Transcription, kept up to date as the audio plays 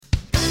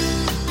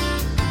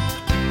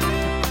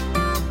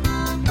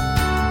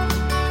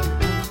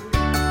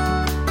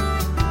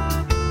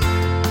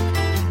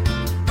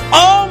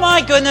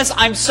My goodness,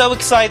 I'm so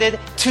excited.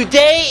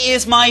 Today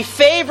is my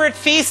favorite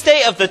feast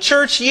day of the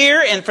church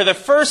year, and for the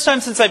first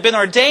time since I've been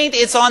ordained,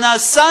 it's on a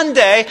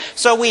Sunday,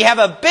 so we have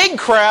a big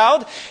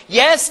crowd.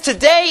 Yes,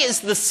 today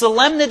is the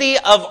Solemnity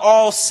of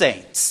All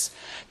Saints.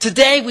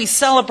 Today we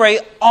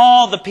celebrate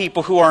all the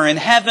people who are in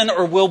heaven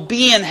or will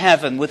be in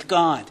heaven with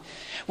God.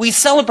 We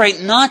celebrate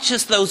not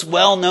just those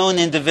well-known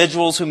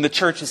individuals whom the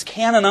church has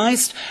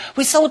canonized,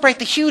 we celebrate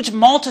the huge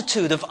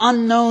multitude of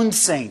unknown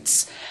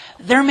saints.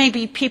 There may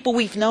be people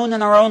we've known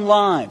in our own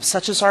lives,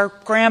 such as our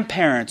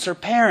grandparents or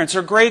parents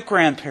or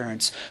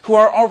great-grandparents, who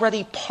are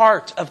already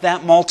part of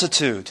that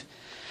multitude.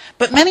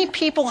 But many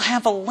people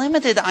have a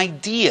limited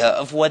idea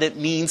of what it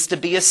means to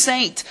be a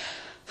saint.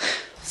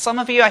 Some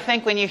of you, I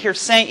think, when you hear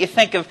saint, you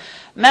think of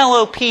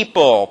mellow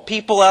people,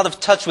 people out of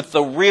touch with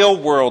the real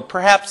world,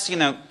 perhaps,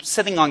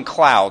 sitting on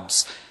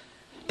clouds.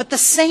 But the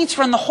saints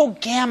run the whole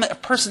gamut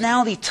of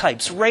personality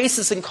types,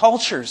 races, and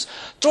cultures.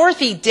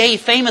 Dorothy Day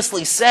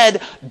famously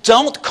said,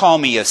 "Don't call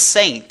me a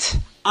saint.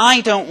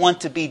 I don't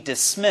want to be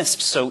dismissed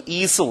so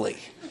easily."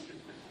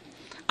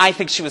 I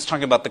think she was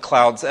talking about the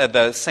clouds,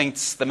 the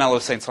saints, the mellow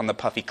saints on the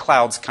puffy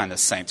clouds kind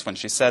of saints when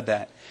she said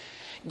that.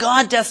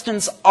 God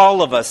destines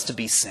all of us to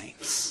be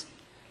saints.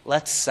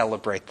 Let's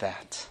celebrate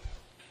that.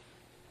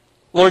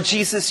 Lord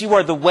Jesus, you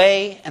are the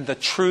way and the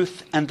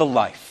truth and the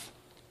life.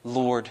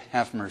 Lord,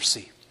 have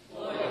mercy.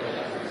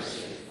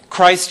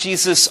 Christ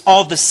Jesus,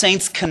 all the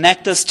saints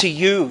connect us to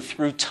you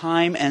through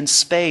time and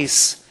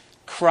space.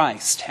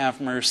 Christ, have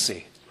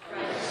mercy.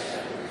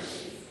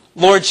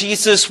 Lord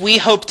Jesus, we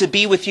hope to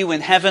be with you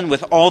in heaven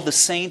with all the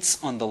saints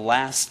on the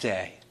last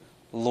day.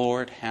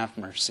 Lord, have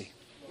mercy.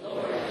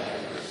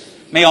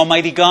 May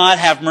Almighty God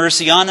have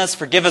mercy on us,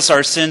 forgive us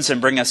our sins,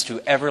 and bring us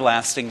to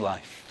everlasting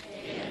life.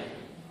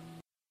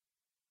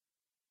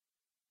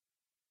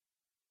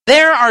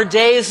 There are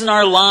days in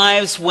our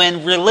lives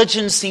when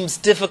religion seems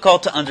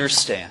difficult to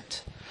understand.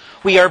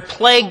 We are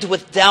plagued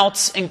with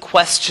doubts and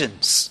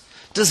questions.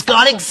 Does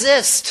God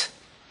exist?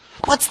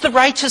 What's the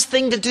righteous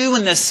thing to do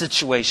in this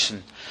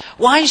situation?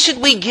 Why should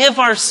we give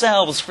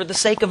ourselves for the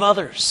sake of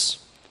others?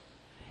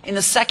 In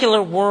a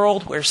secular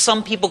world where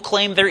some people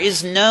claim there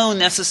is no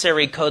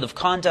necessary code of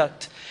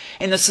conduct,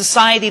 in a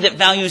society that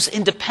values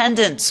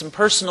independence and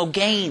personal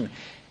gain,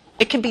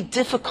 it can be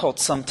difficult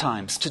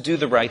sometimes to do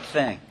the right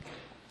thing.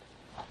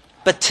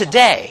 But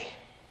today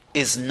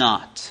is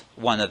not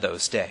one of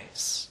those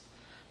days.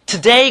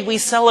 Today we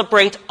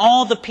celebrate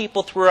all the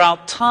people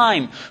throughout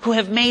time who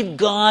have made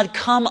God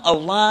come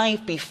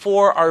alive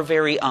before our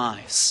very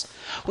eyes.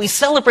 We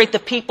celebrate the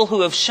people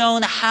who have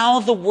shown how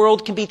the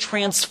world can be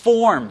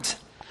transformed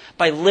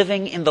by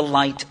living in the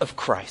light of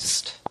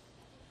Christ.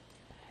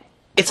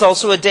 It's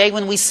also a day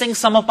when we sing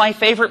some of my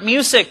favorite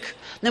music.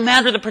 No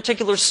matter the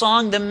particular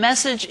song, the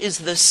message is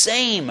the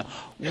same.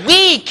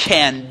 We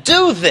can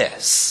do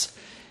this.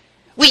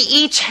 We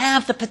each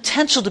have the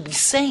potential to be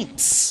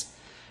saints.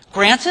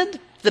 Granted,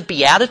 the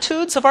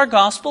Beatitudes of our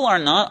gospel are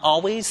not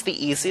always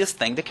the easiest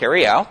thing to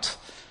carry out,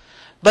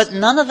 but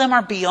none of them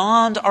are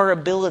beyond our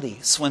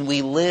abilities when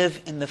we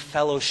live in the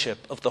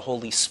fellowship of the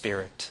Holy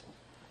Spirit.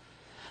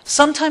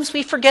 Sometimes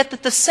we forget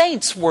that the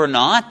saints were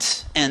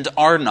not and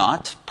are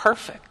not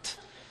perfect.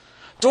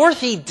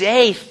 Dorothy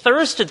Day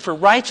thirsted for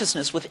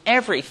righteousness with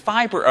every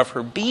fiber of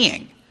her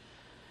being,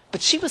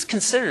 but she was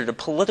considered a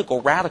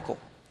political radical.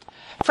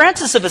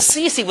 Francis of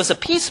Assisi was a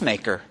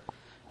peacemaker,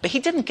 but he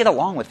didn't get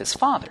along with his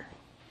father.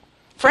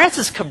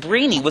 Frances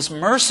Cabrini was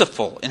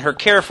merciful in her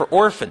care for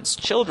orphans,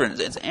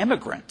 children, and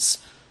immigrants,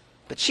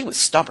 but she was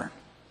stubborn.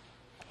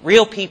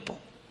 Real people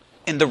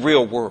in the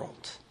real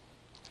world.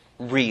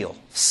 Real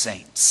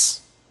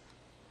saints.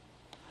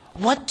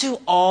 What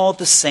do all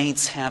the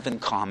saints have in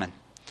common?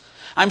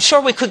 I'm sure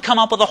we could come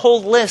up with a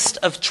whole list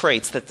of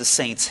traits that the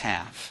saints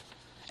have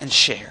and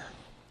share.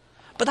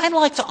 But I'd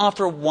like to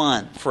offer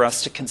one for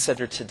us to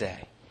consider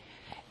today.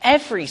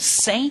 Every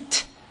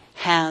saint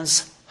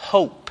has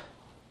hope.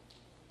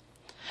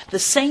 The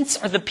saints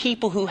are the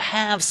people who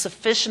have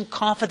sufficient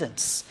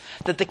confidence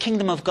that the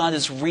kingdom of God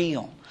is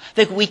real,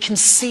 that we can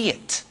see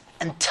it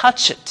and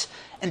touch it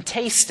and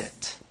taste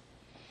it.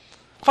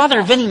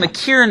 Father Vinnie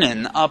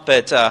McKiernan up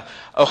at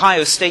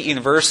Ohio State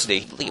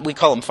University, we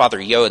call him Father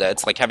Yoda,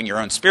 it's like having your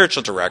own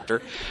spiritual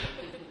director,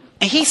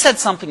 and he said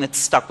something that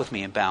stuck with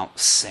me about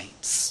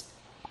saints.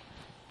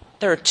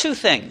 There are two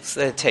things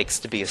that it takes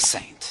to be a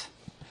saint.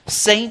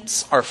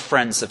 Saints are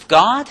friends of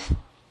God,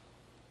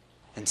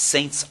 and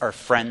saints are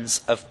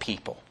friends of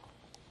people.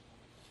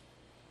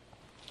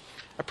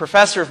 A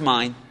professor of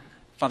mine,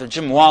 Father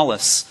Jim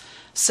Wallace,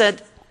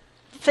 said,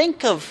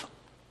 think of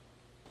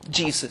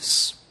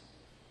Jesus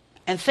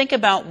and think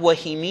about what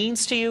he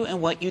means to you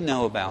and what you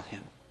know about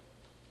him.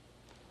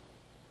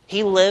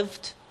 He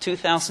lived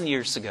 2,000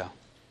 years ago.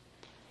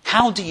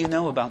 How do you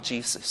know about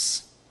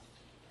Jesus?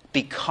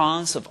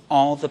 Because of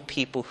all the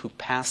people who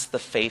passed the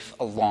faith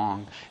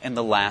along in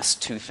the last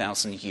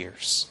 2,000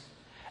 years.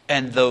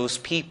 And those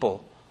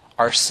people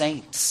are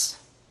saints.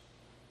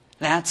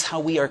 That's how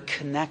we are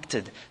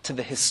connected to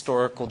the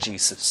historical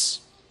Jesus.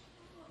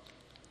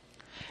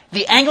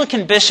 The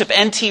Anglican bishop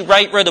N.T.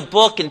 Wright wrote a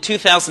book in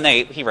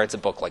 2008. He writes a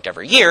book like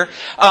every year.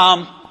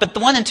 But the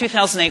one in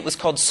 2008 was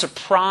called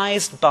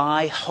Surprised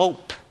by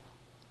Hope.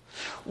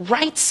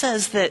 Wright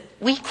says that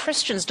we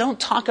Christians don't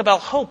talk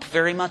about hope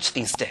very much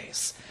these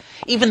days,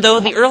 even though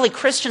the early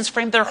Christians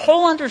framed their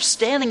whole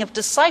understanding of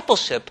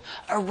discipleship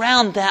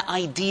around that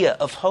idea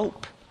of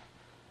hope.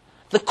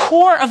 The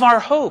core of our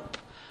hope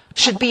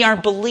should be our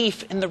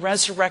belief in the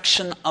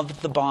resurrection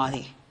of the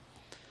body.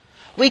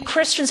 We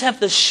Christians have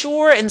the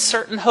sure and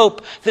certain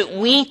hope that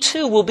we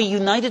too will be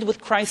united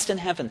with Christ in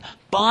heaven,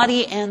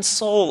 body and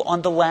soul,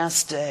 on the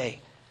last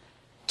day.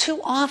 Too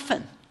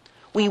often,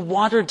 we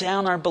water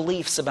down our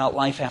beliefs about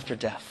life after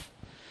death,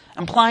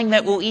 implying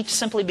that we'll each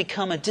simply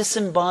become a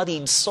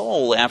disembodied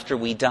soul after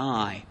we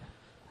die,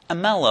 a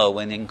mellow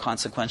and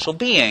inconsequential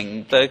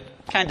being, the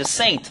kind of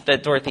saint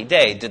that Dorothy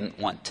Day didn't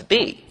want to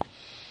be.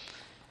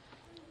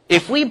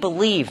 If we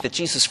believe that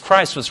Jesus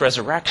Christ was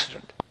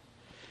resurrected,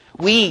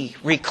 we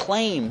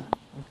reclaim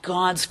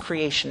God's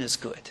creation is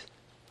good,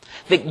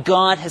 that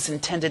God has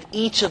intended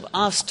each of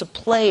us to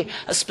play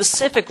a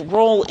specific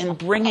role in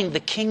bringing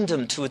the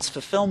kingdom to its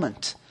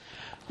fulfillment.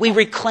 We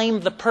reclaim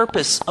the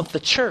purpose of the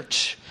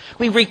church.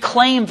 We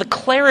reclaim the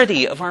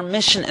clarity of our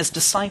mission as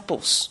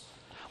disciples.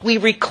 We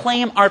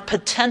reclaim our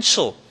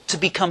potential to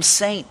become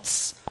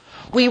saints.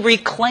 We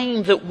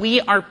reclaim that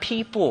we are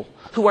people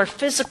who are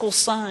physical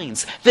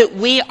signs, that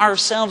we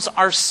ourselves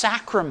are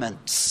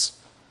sacraments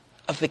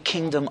of the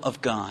kingdom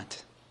of God.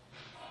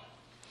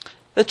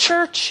 The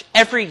church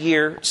every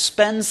year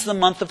spends the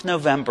month of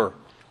November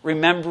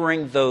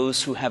remembering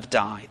those who have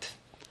died.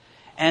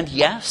 And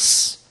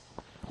yes,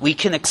 we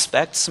can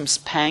expect some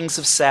pangs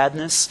of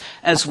sadness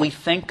as we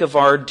think of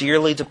our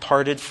dearly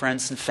departed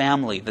friends and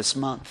family this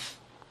month.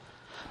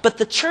 But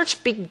the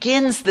church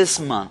begins this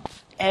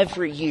month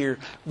every year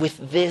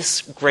with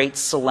this great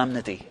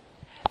solemnity,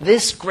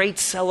 this great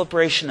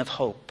celebration of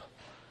hope.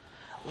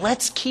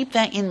 Let's keep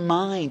that in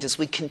mind as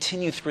we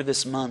continue through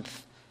this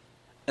month,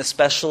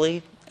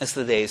 especially as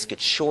the days get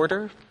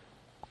shorter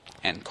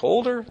and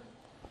colder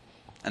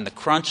and the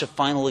crunch of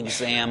final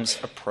exams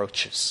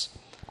approaches.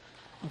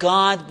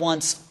 God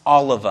wants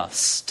all of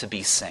us to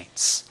be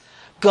saints.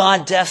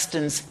 God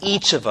destines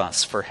each of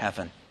us for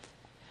heaven.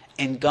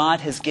 And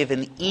God has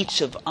given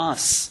each of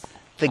us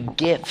the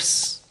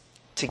gifts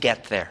to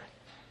get there.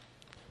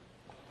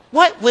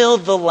 What will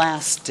the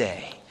last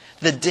day,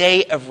 the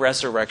day of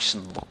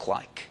resurrection, look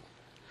like?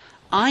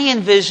 I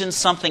envision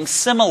something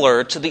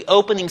similar to the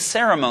opening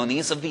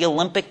ceremonies of the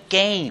Olympic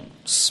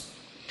Games.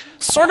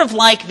 Sort of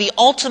like the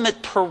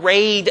ultimate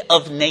parade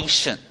of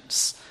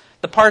nations.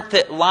 The part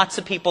that lots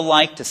of people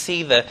like to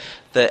see the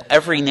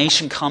every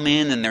nation come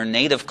in their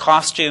native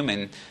costume,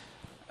 and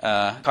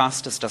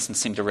Costas doesn't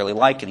seem to really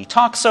like it. He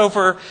talks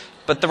over,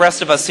 but the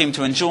rest of us seem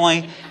to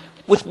enjoy.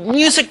 With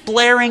music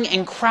blaring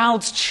and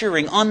crowds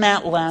cheering on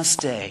that last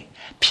day,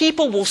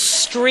 people will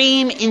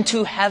stream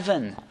into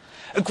heaven.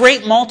 A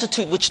great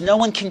multitude which no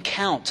one can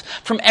count,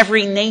 from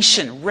every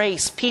nation,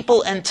 race,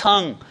 people, and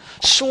tongue.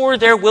 Sure,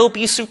 there will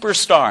be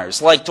superstars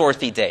like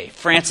Dorothy Day,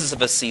 Francis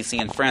of Assisi,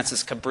 and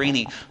Francis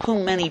Cabrini,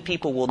 whom many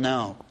people will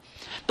know.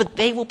 But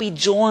they will be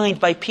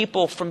joined by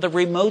people from the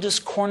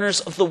remotest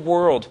corners of the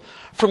world,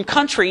 from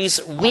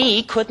countries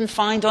we couldn't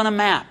find on a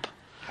map,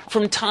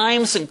 from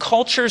times and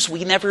cultures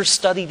we never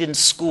studied in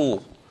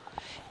school.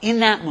 In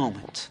that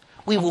moment,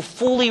 we will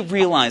fully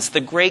realize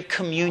the great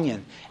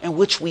communion in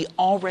which we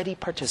already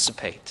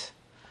participate.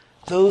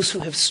 Those who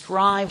have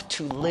strived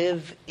to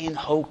live in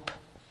hope.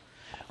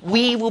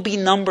 We will be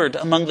numbered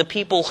among the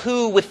people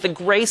who, with the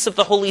grace of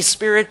the Holy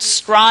Spirit,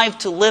 strive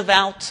to live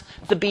out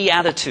the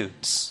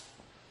Beatitudes.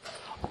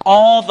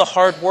 All the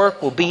hard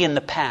work will be in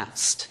the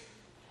past.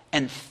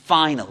 And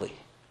finally,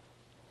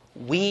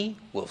 we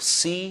will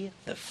see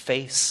the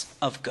face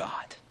of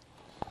God.